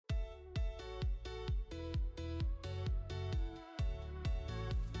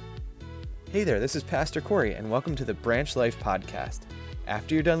Hey there, this is Pastor Corey, and welcome to the Branch Life Podcast.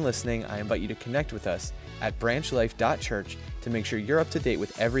 After you're done listening, I invite you to connect with us at branchlife.church to make sure you're up to date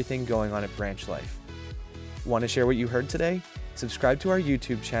with everything going on at Branch Life. Want to share what you heard today? Subscribe to our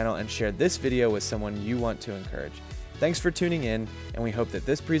YouTube channel and share this video with someone you want to encourage. Thanks for tuning in, and we hope that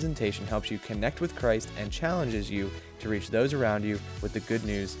this presentation helps you connect with Christ and challenges you to reach those around you with the good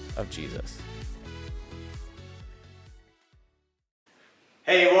news of Jesus.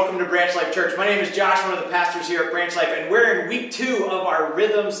 Hey, welcome to Branch Life Church. My name is Josh, one of the pastors here at Branch Life, and we're in week 2 of our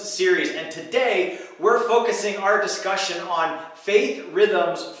Rhythms series. And today, we're focusing our discussion on faith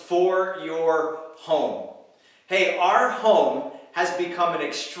rhythms for your home. Hey, our home has become an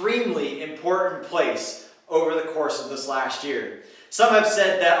extremely important place over the course of this last year. Some have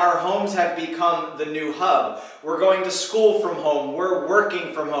said that our homes have become the new hub. We're going to school from home. We're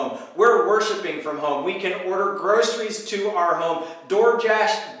working from home. We're worshiping from home. We can order groceries to our home.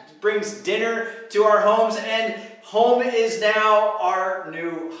 DoorDash brings dinner to our homes, and home is now our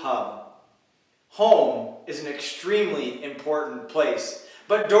new hub. Home is an extremely important place.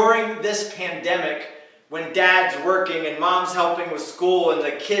 But during this pandemic, when dad's working and mom's helping with school and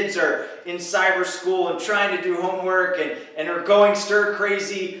the kids are in cyber school and trying to do homework and are going stir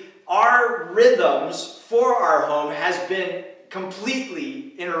crazy, our rhythms for our home has been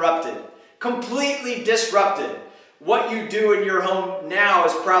completely interrupted, completely disrupted. What you do in your home now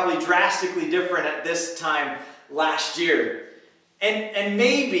is probably drastically different at this time last year. And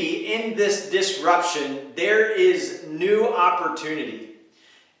maybe in this disruption, there is new opportunity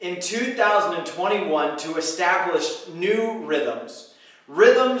in 2021 to establish new rhythms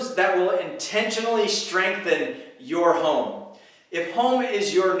that will intentionally strengthen your home. If home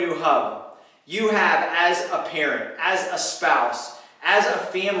is your new hub, you have, as a parent, as a spouse, as a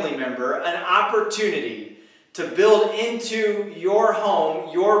family member, an opportunity to build into your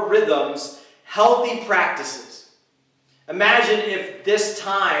home, your rhythms, healthy practices. Imagine if this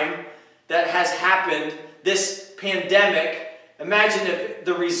time that has happened, this pandemic, imagine if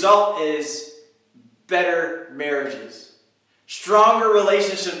the result is better marriages, stronger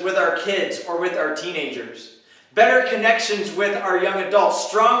relationships with our kids or with our teenagers, better connections with our young adults,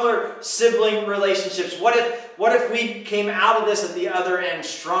 stronger sibling relationships. What if we came out of this at the other end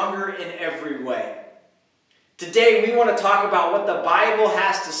stronger in every way? Today we want to talk about what the Bible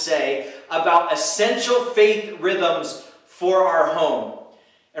has to say about essential faith rhythms for our home.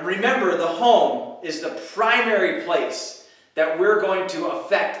 And remember, the home is the primary place that we're going to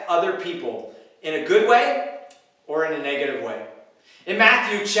affect other people in a good way or in a negative way. In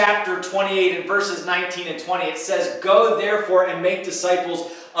Matthew chapter 28 and verses 19 and 20, it says, "Go therefore and make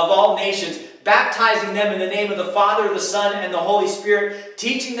disciples of all nations, baptizing them in the name of the Father, the Son, and the Holy Spirit,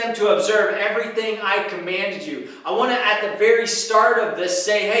 teaching them to observe everything I commanded you." I want to, at the very start of this,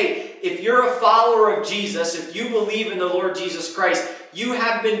 say, hey, if you're a follower of Jesus, if you believe in the Lord Jesus Christ, you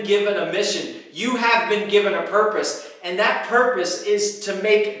have been given a mission. You have been given a purpose. And that purpose is to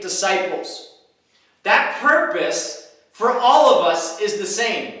make disciples. That purpose for all of us is the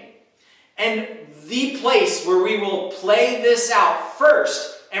same. And the place where we will play this out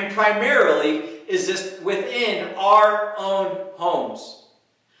first and primarily is this within our own homes.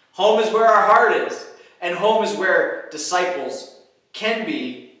 Home is where our heart is, and home is where disciples can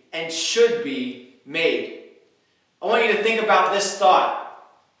be and should be made. I want you to think about this thought.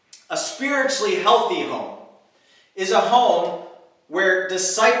 A spiritually healthy home is a home where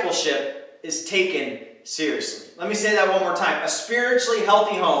discipleship is taken seriously. Let me say that one more time. A spiritually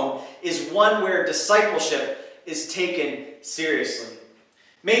healthy home is one where discipleship is taken seriously.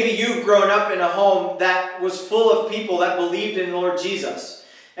 Maybe you've grown up in a home that was full of people that believed in Lord Jesus.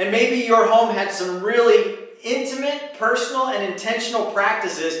 And maybe your home had some really intimate, personal, and intentional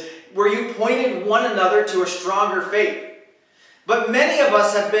practices where you pointed one another to a stronger faith. But many of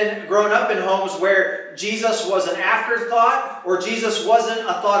us have been grown up in homes where Jesus was an afterthought or Jesus wasn't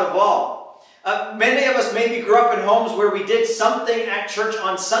a thought of all. Many of us maybe grew up in homes where we did something at church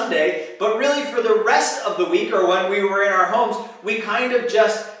on Sunday, but really for the rest of the week or when we were in our homes, we kind of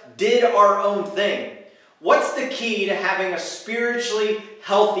just did our own thing. What's the key to having a spiritually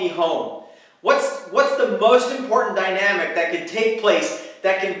healthy home? What's the most important dynamic that could take place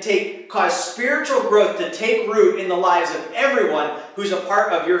that can cause spiritual growth to take root in the lives of everyone who's a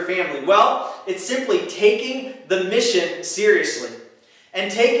part of your family? Well, it's simply taking the mission seriously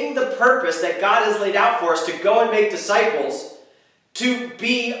and taking the purpose that God has laid out for us to go and make disciples to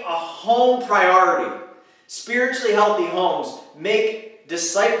be a home priority. Spiritually healthy homes make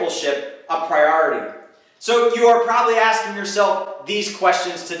discipleship a priority. So you are probably asking yourself these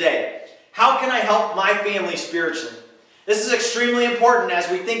questions today. How can I help my family spiritually? This is extremely important as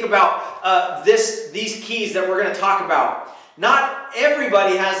we think about these keys that we're going to talk about. Not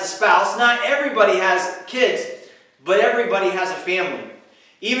everybody has a spouse, not everybody has kids, but everybody has a family.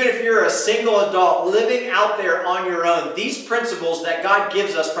 Even if you're a single adult living out there on your own, these principles that God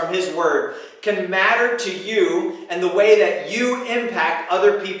gives us from His Word can matter to you and the way that you impact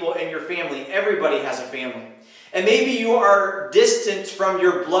other people in your family. Everybody has a family. And maybe you are distant from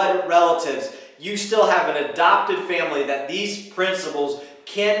your blood relatives. You still have an adopted family that these principles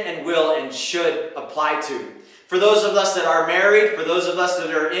can and will and should apply to. For those of us that are married, for those of us that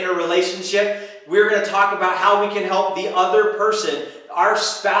are in a relationship, we're going to talk about how we can help the other person, our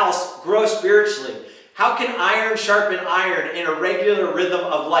spouse, grow spiritually. How can iron sharpen iron in a regular rhythm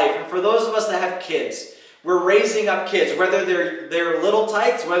of life? And for those of us that have kids, we're raising up kids, whether they're little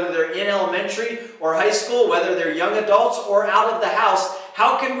tykes, whether they're in elementary or high school, whether they're young adults or out of the house.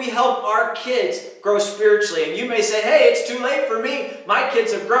 How can we help our kids grow spiritually? And you may say, hey, it's too late for me. My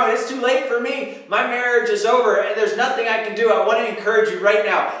kids have grown. It's too late for me. My marriage is over and there's nothing I can do. I want to encourage you right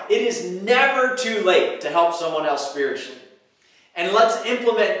now. It is never too late to help someone else spiritually. And let's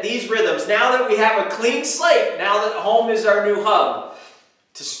implement these rhythms now that we have a clean slate, now that home is our new hub,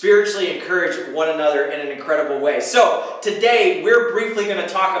 to spiritually encourage one another in an incredible way. So today we're briefly going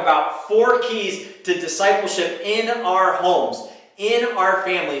to talk about 4 keys to discipleship in our homes, in our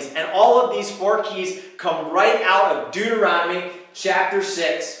families. And all of these 4 keys come right out of Deuteronomy chapter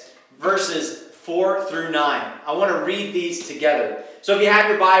 6, verses 4 through 9. I want to read these together. So if you have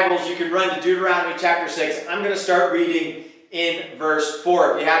your Bibles, you can run to Deuteronomy chapter 6. I'm going to start reading in verse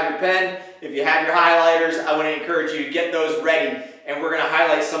 4. If you have your pen, if you have your highlighters, I want to encourage you to get those ready. And we're going to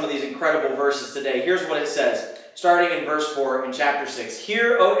highlight some of these incredible verses today. Here's what it says, starting in verse 4 in chapter 6.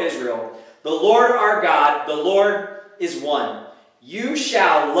 Hear, O Israel, the Lord our God, the Lord is one. You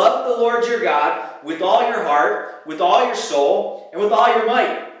shall love the Lord your God with all your heart, with all your soul, and with all your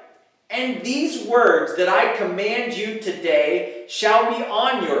might. And these words that I command you today shall be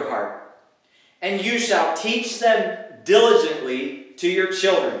on your heart. And you shall teach them diligently to your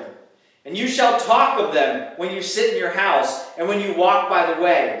children. And you shall talk of them when you sit in your house and when you walk by the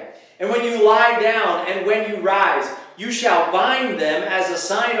way. And when you lie down and when you rise, you shall bind them as a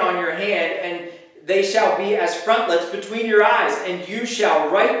sign on your hand, and they shall be as frontlets between your eyes. And you shall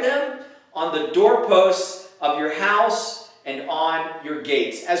write them on the doorposts of your house and on your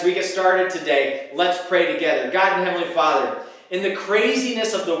gates. As we get started today, let's pray together. God and Heavenly Father, in the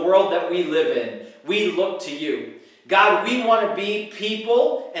craziness of the world that we live in, we look to you. God, we want to be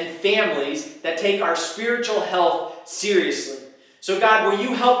people and families that take our spiritual health seriously. So God, will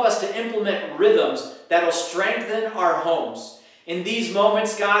you help us to implement rhythms that will strengthen our homes? In these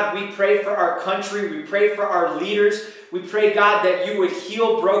moments, God, we pray for our country. We pray for our leaders. We pray, God, that you would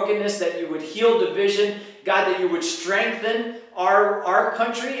heal brokenness, that you would heal division. God, that you would strengthen our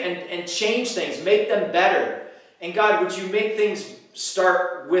country and change things, make them better. And God, would you make things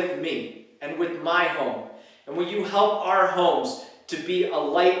start with me and with my home? And will you help our homes to be a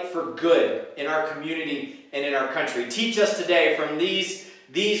light for good in our community and in our country? Teach us today from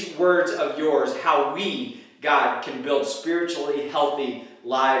these words of yours how we, God, can build spiritually healthy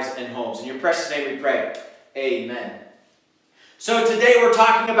lives and homes. In your precious name we pray. Amen. So today we're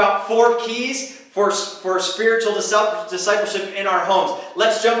talking about 4 keys for spiritual discipleship in our homes.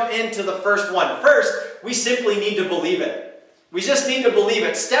 Let's jump into the first one. First, we simply need to believe it. We just need to believe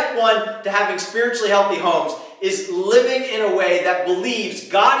it. Step 1 to having spiritually healthy homes is living in a way that believes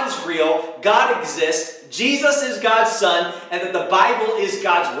God is real, God exists, Jesus is God's Son, and that the Bible is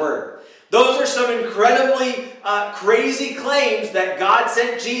God's Word. Those are some incredibly crazy claims that God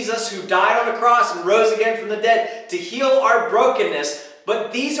sent Jesus, who died on the cross and rose again from the dead, to heal our brokenness.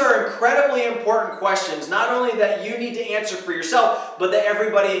 But these are incredibly important questions, not only that you need to answer for yourself, but that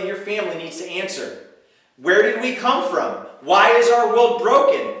everybody in your family needs to answer. Where did we come from? Why is our world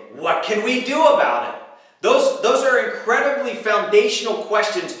broken? What can we do about it? Those are incredibly foundational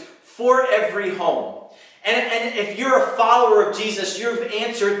questions for every home. And if you're a follower of Jesus, you've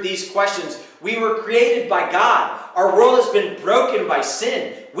answered these questions. We were created by God. Our world has been broken by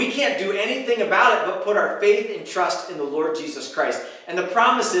sin. We can't do anything about it but put our faith and trust in the Lord Jesus Christ. And the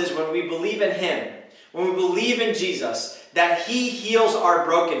promise is when we believe in Him, when we believe in Jesus, that He heals our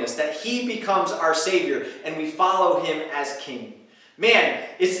brokenness, that He becomes our Savior, and we follow Him as King. Man,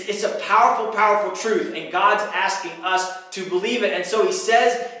 it's a powerful, powerful truth, and God's asking us to believe it. And so He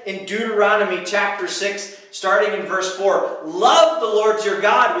says in Deuteronomy chapter 6, starting in verse 4, love the Lord your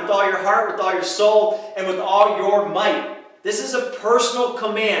God with all your heart, with all your soul, and with all your might. This is a personal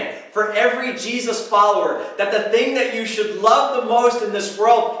command for every Jesus follower, that the thing that you should love the most in this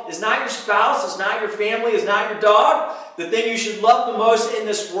world is not your spouse, is not your family, is not your dog. The thing you should love the most in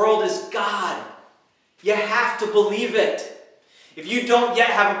this world is God. You have to believe it. If you don't yet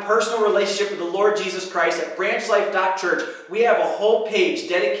have a personal relationship with the Lord Jesus Christ, at branchlife.church, we have a whole page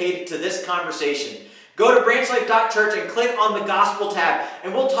dedicated to this conversation. Go to branchlife.church and click on the Gospel tab,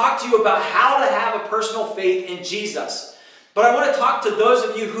 and we'll talk to you about how to have a personal faith in Jesus. But I want to talk to those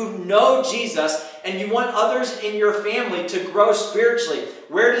of you who know Jesus and you want others in your family to grow spiritually.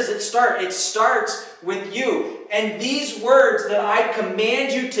 Where does it start? It starts with you. And these words that I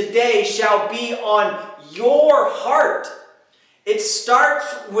command you today shall be on your heart. It starts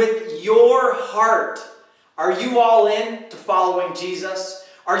with your heart. Are you all in to following Jesus?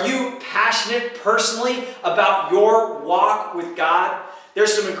 Are you passionate personally about your walk with God?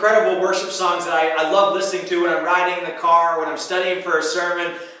 There's some incredible worship songs that I love listening to when I'm riding in the car, when I'm studying for a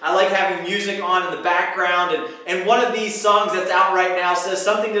sermon. I like having music on in the background. And one of these songs that's out right now says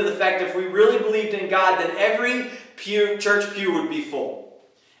something to the effect, if we really believed in God, then every church pew would be full.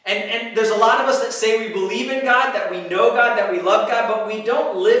 And there's a lot of us that say we believe in God, that we know God, that we love God, but we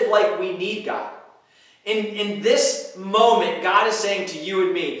don't live like we need God. In this moment, God is saying to you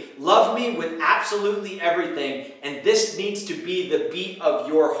and me, love me with absolutely everything, and this needs to be the beat of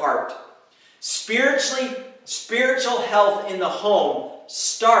your heart. Spiritual health in the home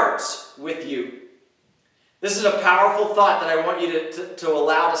starts with you. This is a powerful thought that I want you to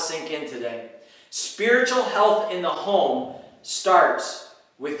allow to sink in today. Spiritual health in the home starts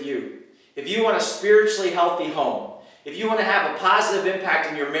with you. If you want a spiritually healthy home, if you want to have a positive impact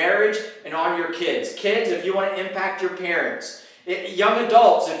in your marriage and on your kids, if you want to impact your parents, young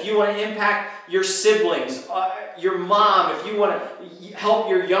adults, if you want to impact your siblings, your mom, if you want to help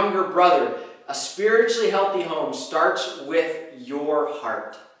your younger brother, a spiritually healthy home starts with your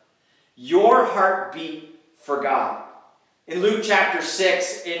heart. Your heartbeat for God. In Luke chapter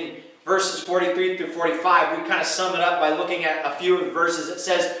 6, in verses 43 through 45, we kind of sum it up by looking at a few of the verses. It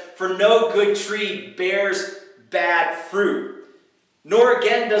says, "For no good tree bears bad fruit, nor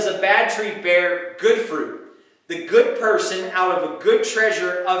again does a bad tree bear good fruit. The good person out of a good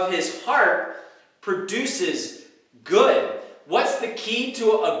treasure of his heart produces good." What's the key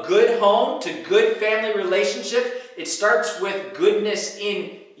to a good home, to good family relationships? It starts with goodness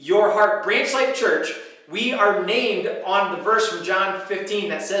in your heart. Branch Life Church, we are named on the verse from John 15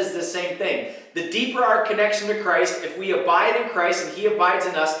 that says the same thing. The deeper our connection to Christ, if we abide in Christ and He abides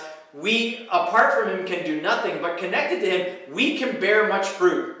in us, we, apart from Him, can do nothing, but connected to Him, we can bear much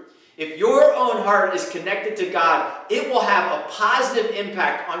fruit. If your own heart is connected to God, it will have a positive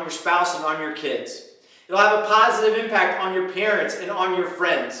impact on your spouse and on your kids. It'll have a positive impact on your parents and on your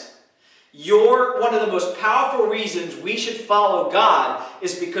friends. One of the most powerful reasons we should follow God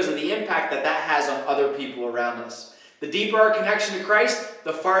is because of the impact that has on other people around us. The deeper our connection to Christ,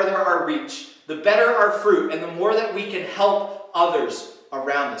 the farther our reach, the better our fruit, and the more that we can help others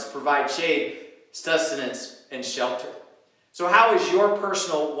around us, provide shade, sustenance, and shelter. So how is your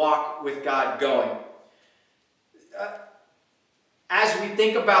personal walk with God going? As we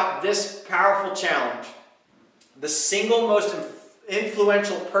think about this powerful challenge, the single most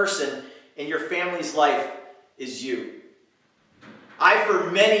influential person in your family's life is you. I,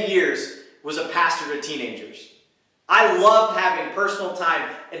 for many years, was a pastor to teenagers. I loved having personal time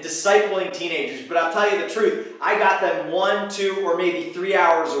and discipling teenagers, but I'll tell you the truth, I got them 1, 2, or maybe 3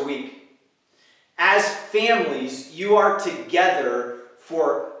 hours a week. As families, you are together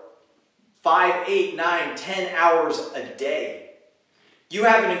for 5, 8, 9, 10 hours a day. You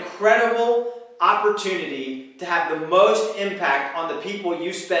have an incredible opportunity to have the most impact on the people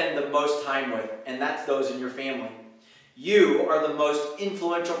you spend the most time with, and that's those in your family. You are the most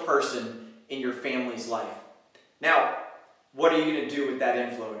influential person in your family's life. Now, what are you going to do with that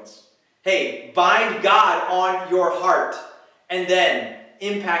influence? Hey, bind God on your heart and then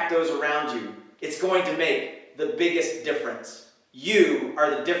impact those around you. It's going to make the biggest difference. You are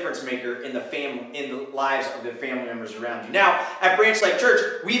the difference maker in the lives of the family members around you. Now, at Branch Life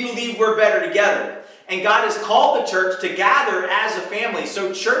Church, we believe we're better together. And God has called the church to gather as a family.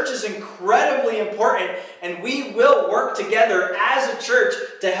 So church is incredibly important, and we will work together as a church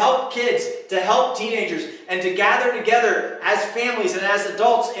to help kids, to help teenagers, and to gather together as families and as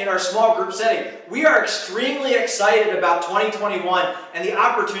adults in our small group setting. We are extremely excited about 2021 and the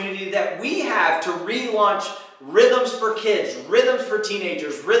opportunity that we have to relaunch Rhythms for Kids, Rhythms for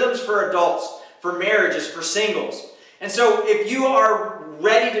Teenagers, Rhythms for Adults, for marriages, for singles. And so if you are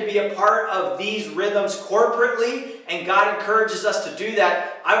ready to be a part of these rhythms corporately, and God encourages us to do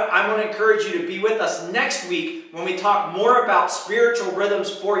that, I want to encourage you to be with us next week when we talk more about spiritual rhythms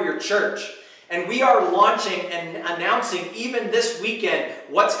for your church. And we are launching and announcing even this weekend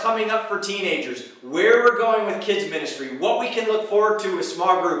what's coming up for teenagers, where we're going with kids ministry, what we can look forward to with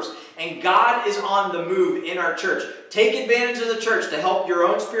small groups. And God is on the move in our church. Take advantage of the church to help your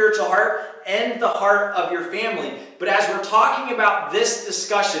own spiritual heart and the heart of your family. But as we're talking about this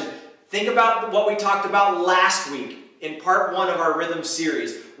discussion, think about what we talked about last week in part 1 of our Rhythm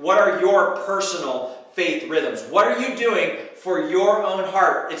series. What are your personal faith rhythms? What are you doing for your own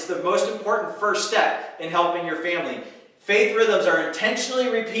heart? It's the most important first step in helping your family. Faith rhythms are intentionally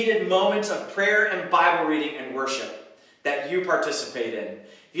repeated moments of prayer and Bible reading and worship that you participate in.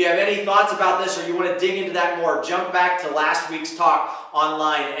 If you have any thoughts about this or you want to dig into that more, jump back to last week's talk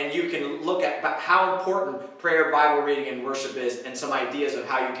online and you can look at how important prayer, Bible reading, and worship is and some ideas of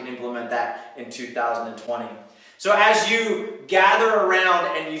how you can implement that in 2020. So as you gather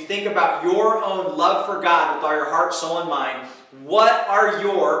around and you think about your own love for God with all your heart, soul, and mind, what are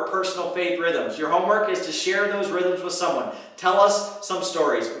your personal faith rhythms? Your homework is to share those rhythms with someone. Tell us some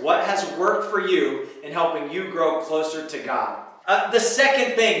stories. What has worked for you in helping you grow closer to God? The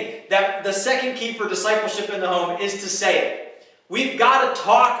second key for discipleship in the home is to say it. We've got to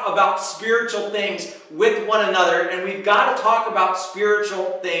talk about spiritual things with one another, and we've got to talk about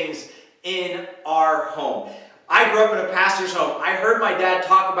spiritual things in our home. I grew up in a pastor's home. I heard my dad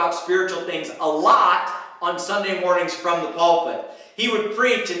talk about spiritual things a lot on Sunday mornings from the pulpit. He would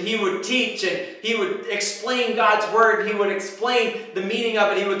preach and he would teach and he would explain God's word. He would explain the meaning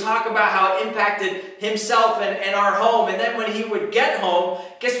of it. He would talk about how it impacted himself and our home. And then when he would get home,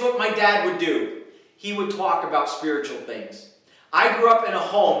 guess what my dad would do? He would talk about spiritual things. I grew up in a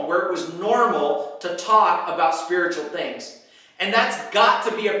home where it was normal to talk about spiritual things. And that's got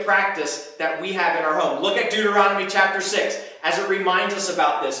to be a practice that we have in our home. Look at Deuteronomy chapter 6 as it reminds us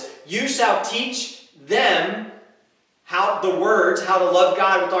about this. You shall teach them how to love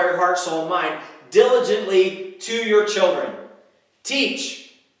God with all your heart, soul, and mind, diligently to your children.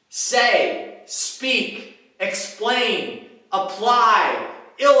 Teach, say, speak, explain, apply,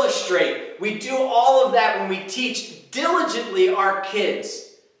 illustrate. We do all of that when we teach diligently our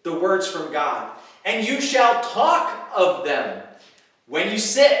kids the words from God. And you shall talk of them when you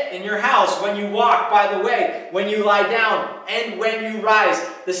sit in your house, when you walk by the way, when you lie down, and when you rise.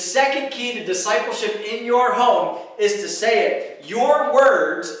 The second key to discipleship in your home is to say it. Your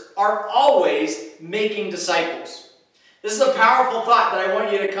words are always making disciples. This is a powerful thought that I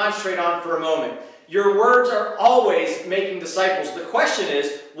want you to concentrate on for a moment. Your words are always making disciples. The question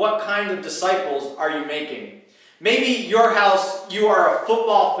is, what kind of disciples are you making? Maybe your house, you are a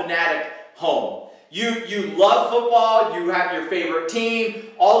football fanatic home. You love football, you have your favorite team,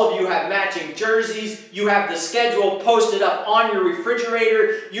 all of you have matching jerseys, you have the schedule posted up on your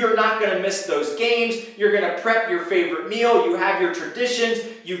refrigerator, you're not going to miss those games, you're going to prep your favorite meal, you have your traditions,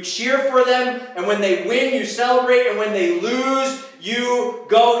 you cheer for them, and when they win, you celebrate, and when they lose, you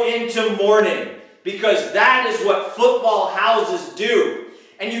go into mourning. Because that is what football houses do.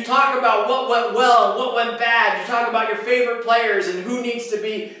 And you talk about what went well and what went bad, you talk about your favorite players and who needs to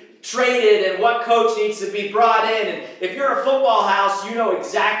be traded and what coach needs to be brought in. And if you're a football house, you know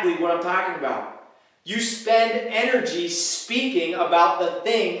exactly what I'm talking about. You spend energy speaking about the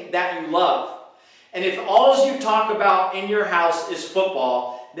thing that you love. And if all you talk about in your house is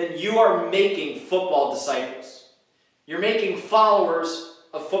football, then you are making football disciples. You're making followers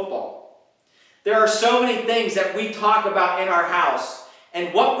of football. There are so many things that we talk about in our house.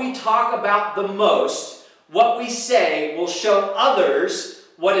 And what we talk about the most, what we say, will show others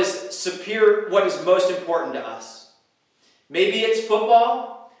what is most important to us. Maybe it's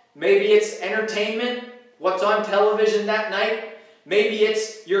football. Maybe it's entertainment. What's on television that night. Maybe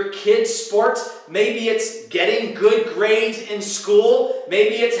it's your kids' sports. Maybe it's getting good grades in school.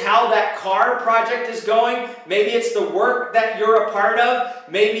 Maybe it's how that car project is going. Maybe it's the work that you're a part of.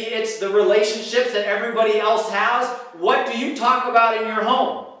 Maybe it's the relationships that everybody else has. What do you talk about in your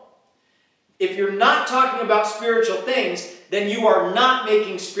home? If you're not talking about spiritual things, then you are not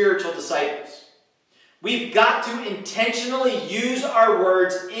making spiritual disciples. We've got to intentionally use our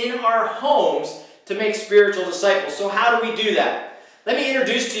words in our homes to make spiritual disciples. So how do we do that? Let me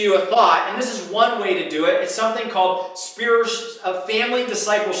introduce to you a thought, and this is one way to do it. It's something called family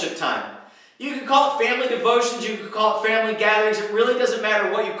discipleship time. You can call it family devotions, you can call it family gatherings. It really doesn't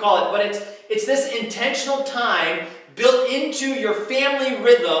matter what you call it, but it's this intentional time built into your family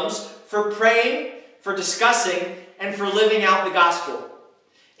rhythms for praying, for discussing, and for living out the gospel.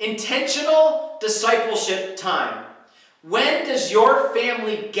 Intentional discipleship time. When does your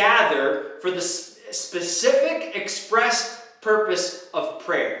family gather for the specific express purpose of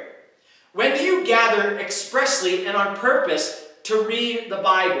prayer? When do you gather expressly and on purpose to read the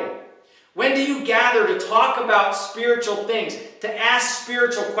Bible? When do you gather to talk about spiritual things, to ask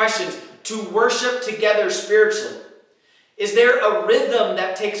spiritual questions, to worship together spiritually? Is there a rhythm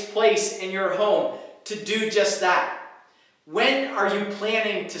that takes place in your home to do just that? When are you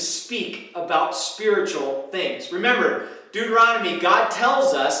planning to speak about spiritual things? Remember, Deuteronomy, God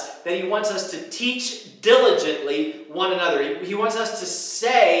tells us that He wants us to teach diligently one another. He wants us to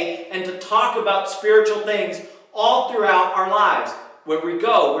say and to talk about spiritual things all throughout our lives. Where we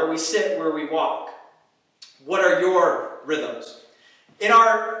go, where we sit, where we walk. What are your rhythms? In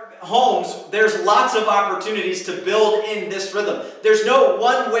our homes, there's lots of opportunities to build in this rhythm. There's no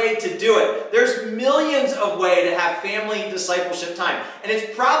one way to do it. There's millions of ways to have family discipleship time. And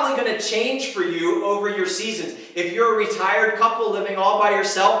it's probably going to change for you over your seasons. If you're a retired couple living all by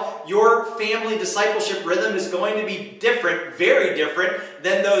yourself, your family discipleship rhythm is going to be different, very different,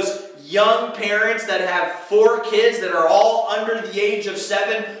 than those young parents that have 4 kids that are all under the age of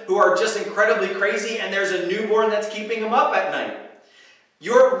 7 who are just incredibly crazy, and there's a newborn that's keeping them up at night.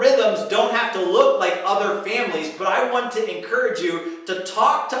 Your rhythms don't have to look like other families, but I want to encourage you to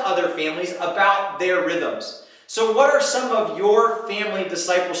talk to other families about their rhythms. So what are some of your family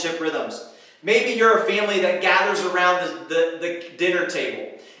discipleship rhythms? Maybe you're a family that gathers around the dinner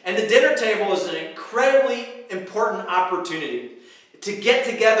table. And the dinner table is an incredibly important opportunity to get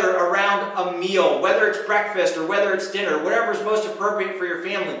together around a meal, whether it's breakfast or whether it's dinner, whatever is most appropriate for your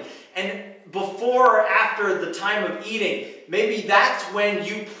family. And before or after the time of eating, maybe that's when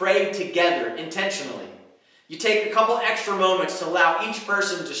you pray together intentionally. You take a couple extra moments to allow each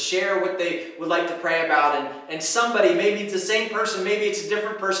person to share what they would like to pray about. And somebody, maybe it's the same person, maybe it's a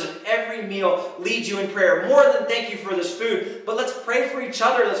different person, every meal leads you in prayer. More than thank you for this food, but let's pray for each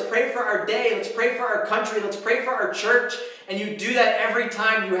other. Let's pray for our day. Let's pray for our country. Let's pray for our church. And you do that every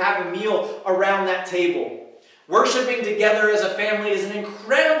time you have a meal around that table. Worshiping together as a family is an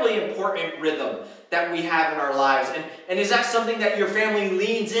incredibly important rhythm that we have in our lives. And is that something that your family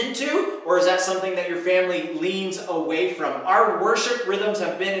leans into, or is that something that your family leans away from? Our worship rhythms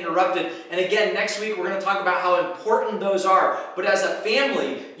have been interrupted. And again, next week we're going to talk about how important those are. But as a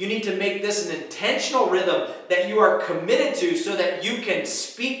family, you need to make this an intentional rhythm that you are committed to so that you can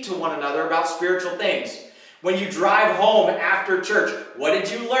speak to one another about spiritual things. When you drive home after church, what did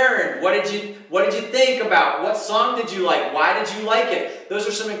you learn? What did you think about? What song did you like? Why did you like it? Those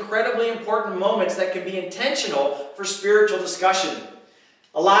are some incredibly important moments that can be intentional for spiritual discussion.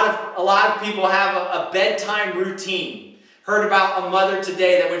 A lot of people have a bedtime routine. Heard about a mother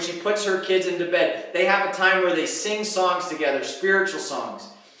today that when she puts her kids into bed, they have a time where they sing songs together, spiritual songs.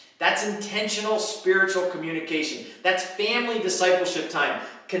 That's intentional spiritual communication. That's family discipleship time,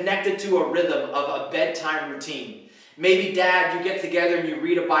 connected to a rhythm of a bedtime routine. Maybe dad, you get together and you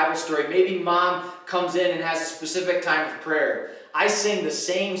read a Bible story. Maybe mom comes in and has a specific time of prayer. I sing the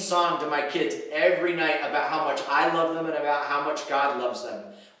same song to my kids every night about how much I love them and about how much God loves them.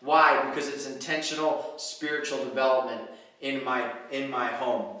 Why? Because it's intentional spiritual development in my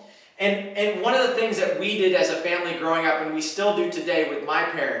home. And one of the things that we did as a family growing up, and we still do today with my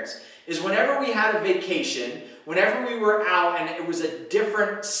parents, is whenever we had a vacation, whenever we were out and it was a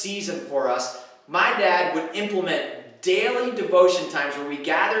different season for us, my dad would implement daily devotion times where we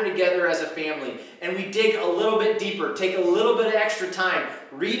gather together as a family and we dig a little bit deeper, take a little bit of extra time,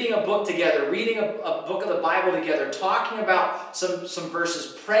 reading a book together, reading a book of the Bible together, talking about some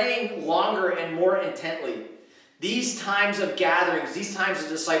verses, praying longer and more intently. These times of gatherings, these times of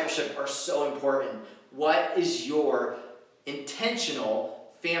discipleship are so important. What is your intentional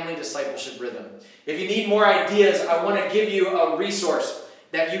family discipleship rhythm? If you need more ideas, I want to give you a resource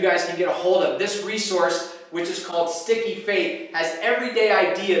that you guys can get a hold of. This resource, which is called Sticky Faith, has everyday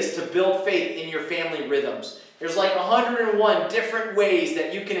ideas to build faith in your family rhythms. There's like 101 different ways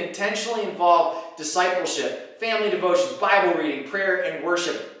that you can intentionally involve discipleship, family devotions, Bible reading, prayer, and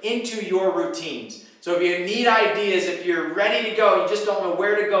worship into your routines. So if you need ideas, if you're ready to go, you just don't know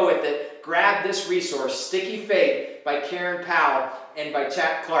where to go with it, grab this resource, Sticky Faith by Karen Powell and by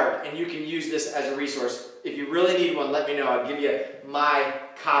Chad Clark, and you can use this as a resource. If you really need one, let me know. I'll give you my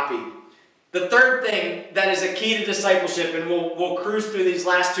copy. The third thing that is a key to discipleship, and we'll cruise through these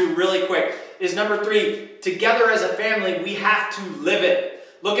last two really quick, is number 3, together as a family, we have to live it.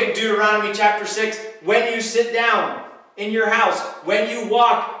 Look at Deuteronomy chapter 6. When you sit down in your house, when you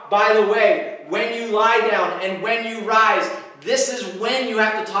walk by the way, when you lie down, and when you rise, this is when you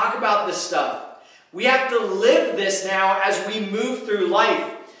have to talk about this stuff. We have to live this now as we move through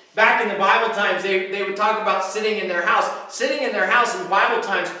life. Back in the Bible times, they would talk about sitting in their house. Sitting in their house in Bible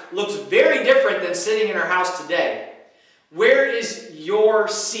times looks very different than sitting in our house today. Where is your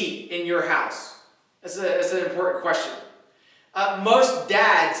seat in your house? That's an important question. Most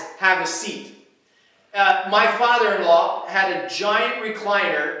dads have a seat. My father-in-law had a giant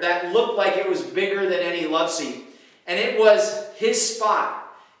recliner that looked like it was bigger than any love seat. And it was his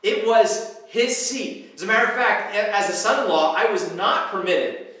spot. It was his seat. As a matter of fact, as a son-in-law, I was not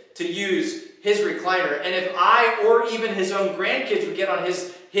permitted to use his recliner. And if I or even his own grandkids would get on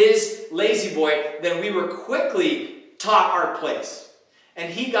his lazy boy, then we were quickly taught our place.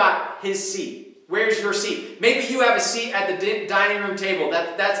 And he got his seat. Where's your seat? Maybe you have a seat at the dining room table.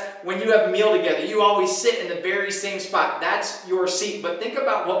 That's when you have a meal together. You always sit in the very same spot. That's your seat. But think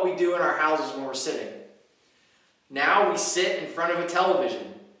about what we do in our houses when we're sitting. Now we sit in front of a television.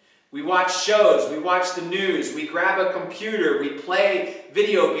 We watch shows, we watch the news, we grab a computer, we play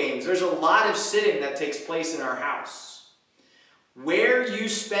video games. There's a lot of sitting that takes place in our house. Where you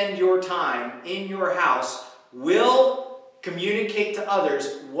spend your time in your house will communicate to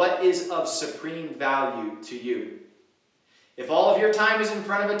others what is of supreme value to you. If all of your time is in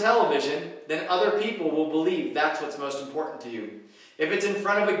front of a television, then other people will believe that's what's most important to you. If it's in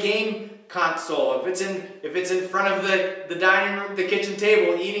front of a game console, if it's in front of the dining room, the kitchen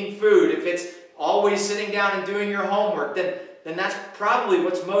table, eating food, if it's always sitting down and doing your homework, then that's probably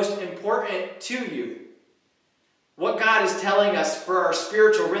what's most important to you. What God is telling us for our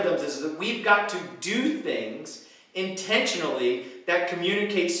spiritual rhythms is that we've got to do things intentionally that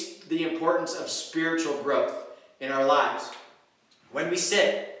communicates the importance of spiritual growth in our lives. When we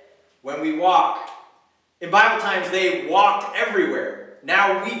sit, when we walk. In Bible times, they walked everywhere.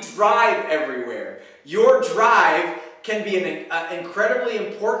 Now we drive everywhere. Your drive can be an incredibly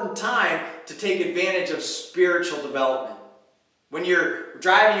important time to take advantage of spiritual development. When you're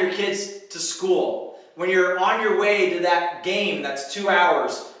driving your kids to school, when you're on your way to that game that's 2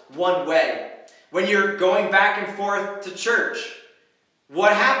 hours one way, when you're going back and forth to church,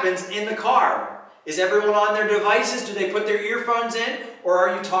 what happens in the car? Is everyone on their devices? Do they put their earphones in? Or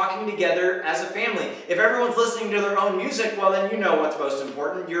are you talking together as a family? If everyone's listening to their own music, well, then you know what's most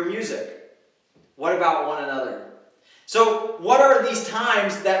important, your music. What about one another? So what are these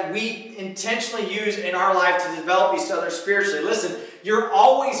times that we intentionally use in our life to develop each other spiritually? Listen, you're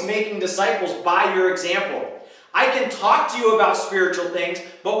always making disciples by your example. I can talk to you about spiritual things,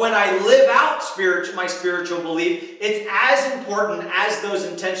 but when I live out my spiritual belief, it's as important as those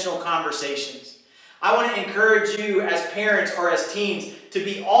intentional conversations. I want to encourage you as parents or as teens to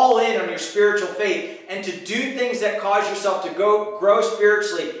be all in on your spiritual faith and to do things that cause yourself to grow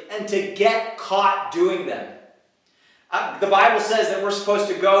spiritually and to get caught doing them. The Bible says that we're supposed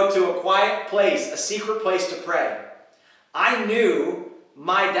to go to a quiet place, a secret place to pray. I knew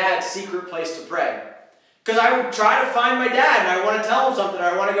my dad's secret place to pray. Because I would try to find my dad, and I want to tell him something, or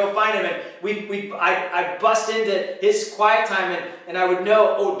I want to go find him, and I'd bust into his quiet time, and I would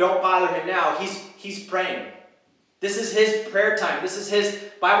know, oh, don't bother him now. He's praying. This is his prayer time. This is his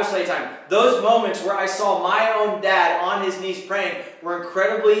Bible study time. Those moments where I saw my own dad on his knees praying were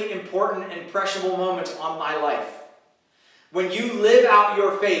incredibly important and impressionable moments on my life. When you live out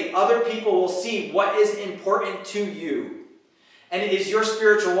your faith, other people will see what is important to you. And is your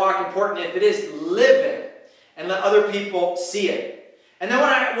spiritual walk important? If it is, live it and let other people see it. And then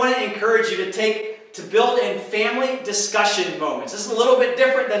I want to encourage you to build in family discussion moments. This is a little bit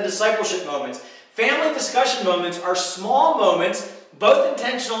different than discipleship moments. Family discussion moments are small moments, both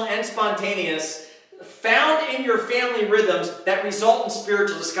intentional and spontaneous, found in your family rhythms that result in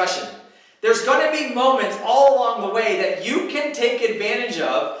spiritual discussion. There's going to be moments all along the way that you can take advantage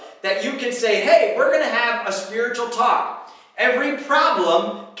of, that you can say, hey, we're going to have a spiritual talk. Every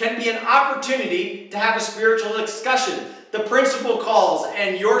problem can be an opportunity to have a spiritual discussion. The principal calls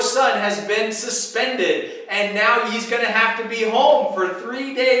and your son has been suspended and now he's going to have to be home for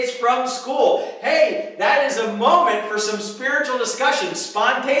 3 days from school. Hey, that is a moment for some spiritual discussion.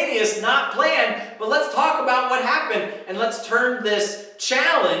 Spontaneous, not planned, but let's talk about what happened and let's turn this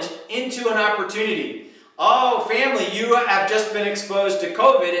challenge into an opportunity. Oh, family, you have just been exposed to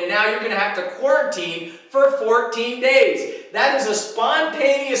COVID and now you're going to have to quarantine for 14 days. That is a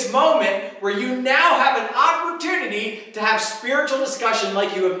spontaneous moment where you now have an opportunity to have spiritual discussion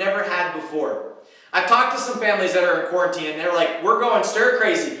like you have never had before. I've talked to some families that are in quarantine and they're like, we're going stir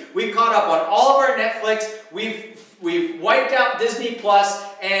crazy. We've caught up on all of our Netflix. We've wiped out Disney Plus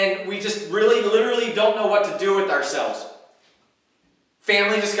and we just really literally don't know what to do with ourselves.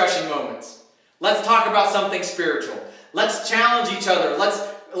 Family discussion moments. Let's talk about something spiritual. Let's challenge each other. Let's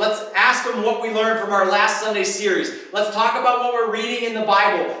Let's ask them what we learned from our last Sunday series. Let's talk about what we're reading in the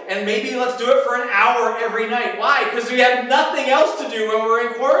Bible. And maybe let's do it for an hour every night. Why? Because we have nothing else to do when we're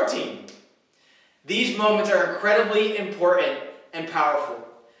in quarantine. These moments are incredibly important and powerful.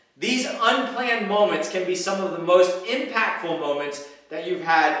 These unplanned moments can be some of the most impactful moments that you've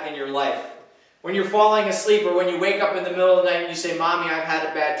had in your life. When you're falling asleep or when you wake up in the middle of the night and you say, Mommy, I've had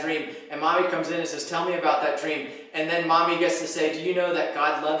a bad dream. And Mommy comes in and says, tell me about that dream. And then Mommy gets to say, do you know that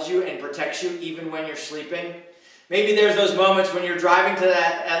God loves you and protects you even when you're sleeping? Maybe there's those moments when you're driving to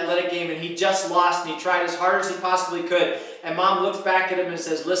that athletic game and he just lost and he tried as hard as he possibly could. And Mom looks back at him and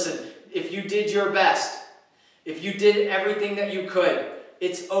says, listen, if you did your best, if you did everything that you could,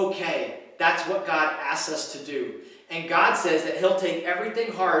 it's okay. That's what God asks us to do. And God says that he'll take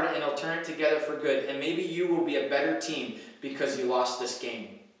everything hard and he'll turn it together for good. And maybe you will be a better team because you lost this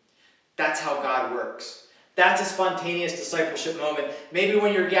game. That's how God works. That's a spontaneous discipleship moment. Maybe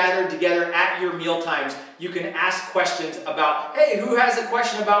when you're gathered together at your meal times, you can ask questions about, hey, who has a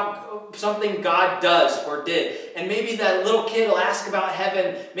question about something God does or did? And maybe that little kid will ask about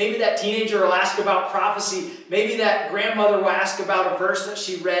heaven. Maybe that teenager will ask about prophecy. Maybe that grandmother will ask about a verse that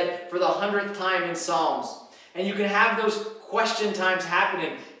she read for the 100th time in Psalms. And you can have those question times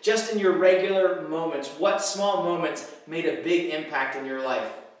happening just in your regular moments. What small moments made a big impact in your life?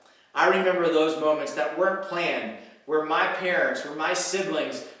 I remember those moments that weren't planned, where my parents, where my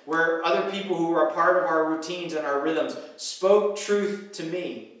siblings, where other people who were a part of our routines and our rhythms spoke truth to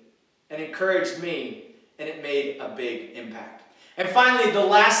me and encouraged me, and it made a big impact. And finally, the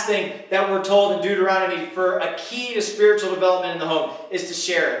last thing that we're told in Deuteronomy for a key to spiritual development in the home is to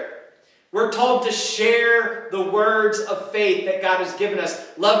share it. We're told to share the words of faith that God has given us.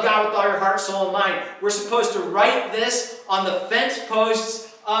 Love God with all your heart, soul, and mind. We're supposed to write this on the fence posts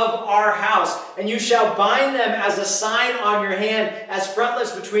of our house. And you shall bind them as a sign on your hand, as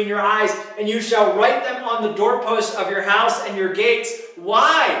frontlets between your eyes. And you shall write them on the doorposts of your house and your gates.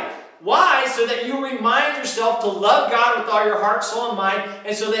 Why? Why? So that you remind yourself to love God with all your heart, soul, and mind.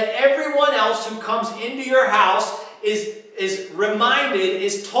 And so that everyone else who comes into your house is reminded,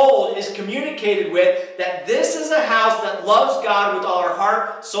 is told, is communicated with that this is a house that loves God with all our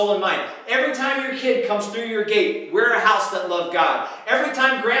heart, soul, and mind. Every time your kid comes through your gate, we're a house that loves God. Every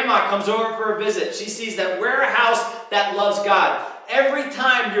time grandma comes over for a visit, she sees that we're a house that loves God. Every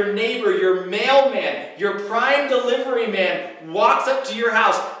time your neighbor, your mailman, your prime delivery man walks up to your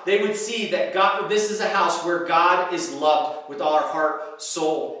house, they would see that God, this is a house where God is loved with all our heart,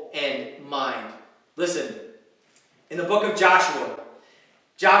 soul, and mind. Listen. In the book of Joshua,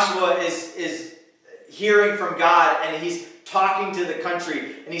 Joshua is hearing from God and he's talking to the country.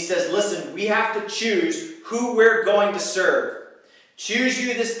 And he says, listen, we have to choose who we're going to serve. Choose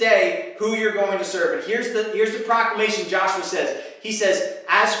you this day who you're going to serve. And here's the proclamation Joshua says. He says,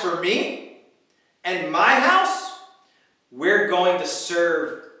 as for me and my house, we're going to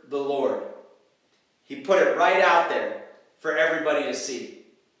serve the Lord. He put it right out there for everybody to see.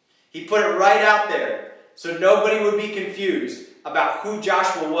 He put it right out there. So nobody would be confused about who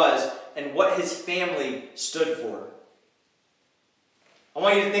Joshua was and what his family stood for. I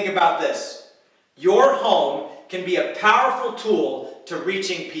want you to think about this. Your home can be a powerful tool to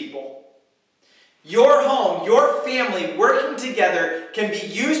reaching people. Your home, your family working together can be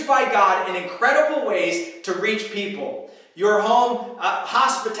used by God in incredible ways to reach people. Your home,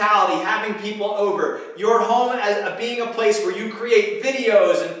 hospitality, having people over. Your home as being a place where you create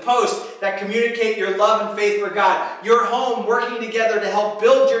videos and posts that communicate your love and faith for God. Your home working together to help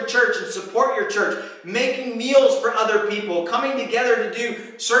build your church and support your church. Making meals for other people. Coming together to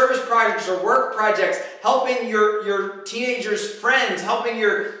do service projects or work projects. Helping your teenagers' friends. Helping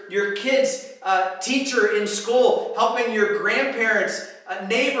your kids' teacher in school. Helping your grandparents'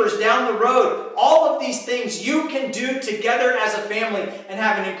 neighbors down the road. All of these things you can do together as a family and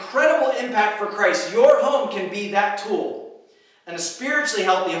have an incredible impact for Christ. Your home can be that tool. And a spiritually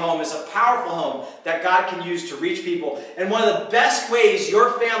healthy home is a powerful home that God can use to reach people. And one of the best ways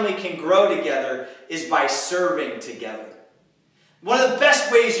your family can grow together is by serving together. One of the best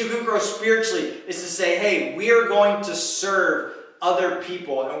ways you can grow spiritually is to say, hey, we are going to serve other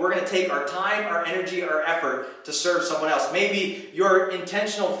people, and we're going to take our time, our energy, our effort to serve someone else. Maybe your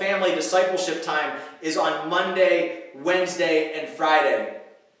intentional family discipleship time is on Monday, Wednesday, and Friday.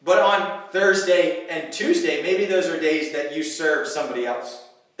 But on Thursday and Tuesday, maybe those are days that you serve somebody else,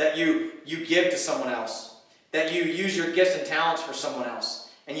 that you give to someone else, that you use your gifts and talents for someone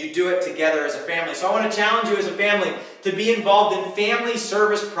else, and you do it together as a family. So I want to challenge you as a family to be involved in family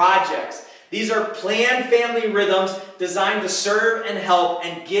service projects. These are planned family rhythms designed to serve and help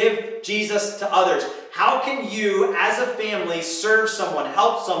and give Jesus to others. How can you, as a family, serve someone,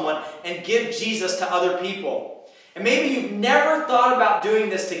 help someone, and give Jesus to other people? And maybe you've never thought about doing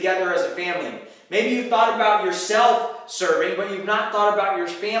this together as a family. Maybe you've thought about yourself serving, but you've not thought about your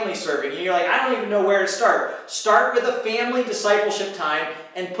family serving. And you're like, I don't even know where to start. Start with a family discipleship time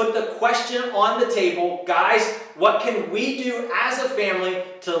and put the question on the table, guys, what can we do as a family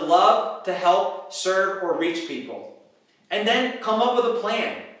to love, to help, serve, or reach people? And then come up with a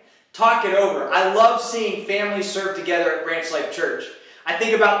plan. Talk it over. I love seeing families serve together at Branch Life Church. I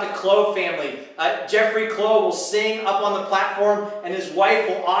think about the Clow family. Jeffrey Clow will sing up on the platform, and his wife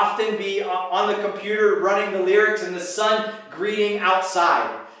will often be on the computer running the lyrics, and the son greeting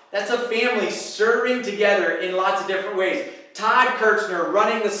outside. That's a family serving together in lots of different ways. Todd Kirchner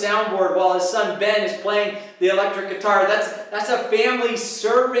running the soundboard while his son Ben is playing the electric guitar. That's a family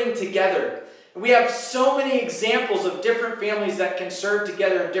serving together. And we have so many examples of different families that can serve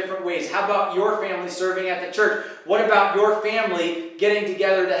together in different ways. How about your family serving at the church? What about your family getting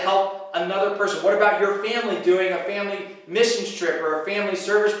together to help another person? What about your family doing a family missions trip or a family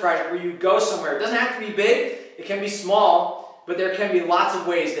service project where you go somewhere? It doesn't have to be big. It can be small, but there can be lots of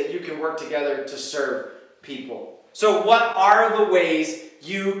ways that you can work together to serve people. So what are the ways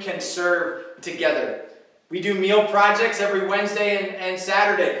you can serve together? We do meal projects every Wednesday and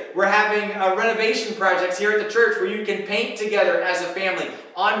Saturday. We're having renovation projects here at the church where you can paint together as a family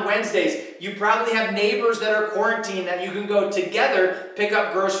on Wednesdays. You probably have neighbors that are quarantined that you can go together pick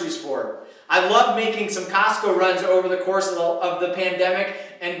up groceries for. I love making some Costco runs over the course of the pandemic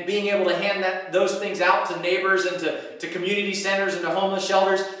and being able to hand those things out to neighbors and to community centers and to homeless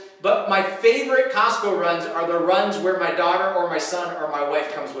shelters. But my favorite Costco runs are the runs where my daughter or my son or my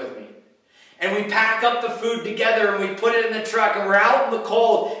wife comes with me. And we pack up the food together and we put it in the truck and we're out in the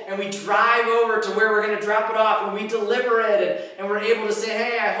cold and we drive over to where we're going to drop it off and we deliver it and we're able to say,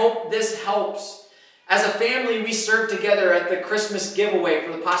 hey, I hope this helps. As a family, we served together at the Christmas giveaway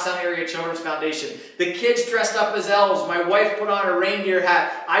for the Pottstown Area Children's Foundation. The kids dressed up as elves. My wife put on a reindeer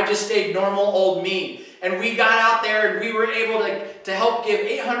hat. I just stayed normal old me. And we got out there and we were able to help give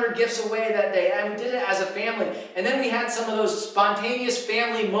 800 gifts away that day. And we did it as a family. And then we had some of those spontaneous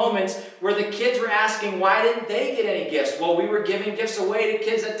family moments where the kids were asking, why didn't they get any gifts? Well, we were giving gifts away to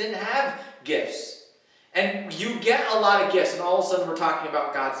kids that didn't have gifts. And you get a lot of gifts, and all of a sudden we're talking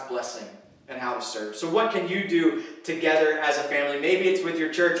about God's blessing and how to serve. So what can you do together as a family? Maybe it's with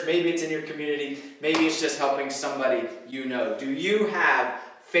your church, maybe it's in your community, maybe it's just helping somebody you know. Do you have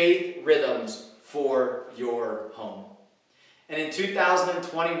faith rhythms for your home? And in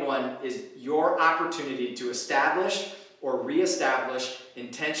 2021 is your opportunity to establish or reestablish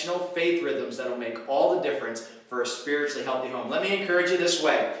intentional faith rhythms that will make all the difference for a spiritually healthy home. Let me encourage you this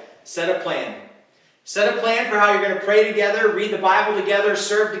way. Set a plan. Set a plan for how you're going to pray together, read the Bible together,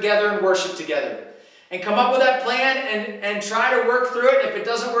 serve together, and worship together. And come up with that plan and try to work through it. If it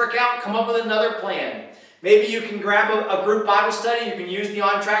doesn't work out, come up with another plan. Maybe you can grab a group Bible study. You can use the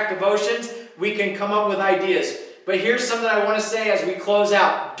On-Track devotions. We can come up with ideas. But here's something I want to say as we close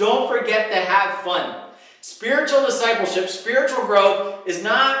out. Don't forget to have fun. Spiritual discipleship, spiritual growth is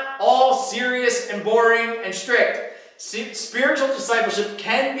not all serious and boring and strict. Spiritual discipleship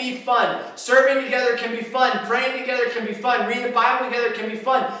can be fun. Serving together can be fun. Praying together can be fun. Reading the Bible together can be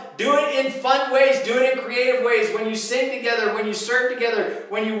fun. Do it in fun ways. Do it in creative ways. When you sing together, when you serve together,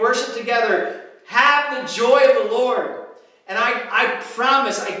 when you worship together, have the joy of the Lord. And I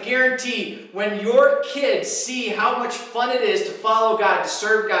promise, I guarantee, when your kids see how much fun it is to follow God, to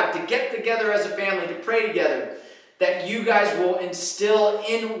serve God, to get together as a family, to pray together, that you guys will instill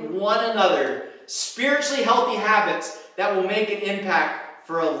in one another spiritually healthy habits that will make an impact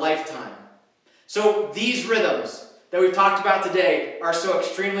for a lifetime. So these rhythms that we've talked about today are so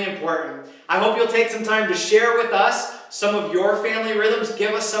extremely important. I hope you'll take some time to share with us some of your family rhythms.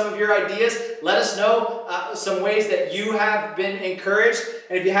 Give us some of your ideas. Let us know some ways that you have been encouraged.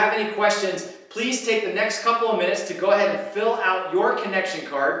 And if you have any questions, please take the next couple of minutes to go ahead and fill out your connection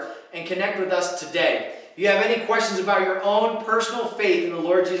card and connect with us today. If you have any questions about your own personal faith in the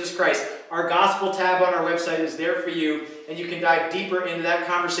Lord Jesus Christ, our gospel tab on our website is there for you, and you can dive deeper into that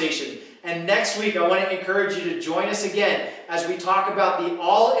conversation. And next week, I want to encourage you to join us again as we talk about the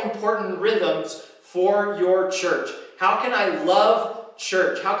all-important rhythms for your church. How can I love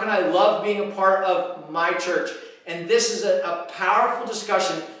church? How can I love being a part of my church? And this is a powerful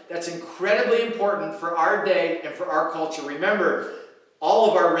discussion that's incredibly important for our day and for our culture. Remember, all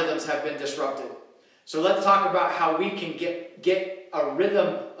of our rhythms have been disrupted. So let's talk about how we can get a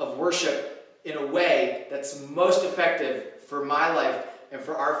rhythm of worship in a way that's most effective for my life and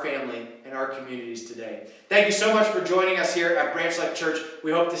for our family and our communities today. Thank you so much for joining us here at Branch Life Church.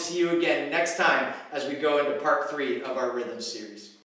 We hope to see you again next time as we go into part 3 of our Rhythms series.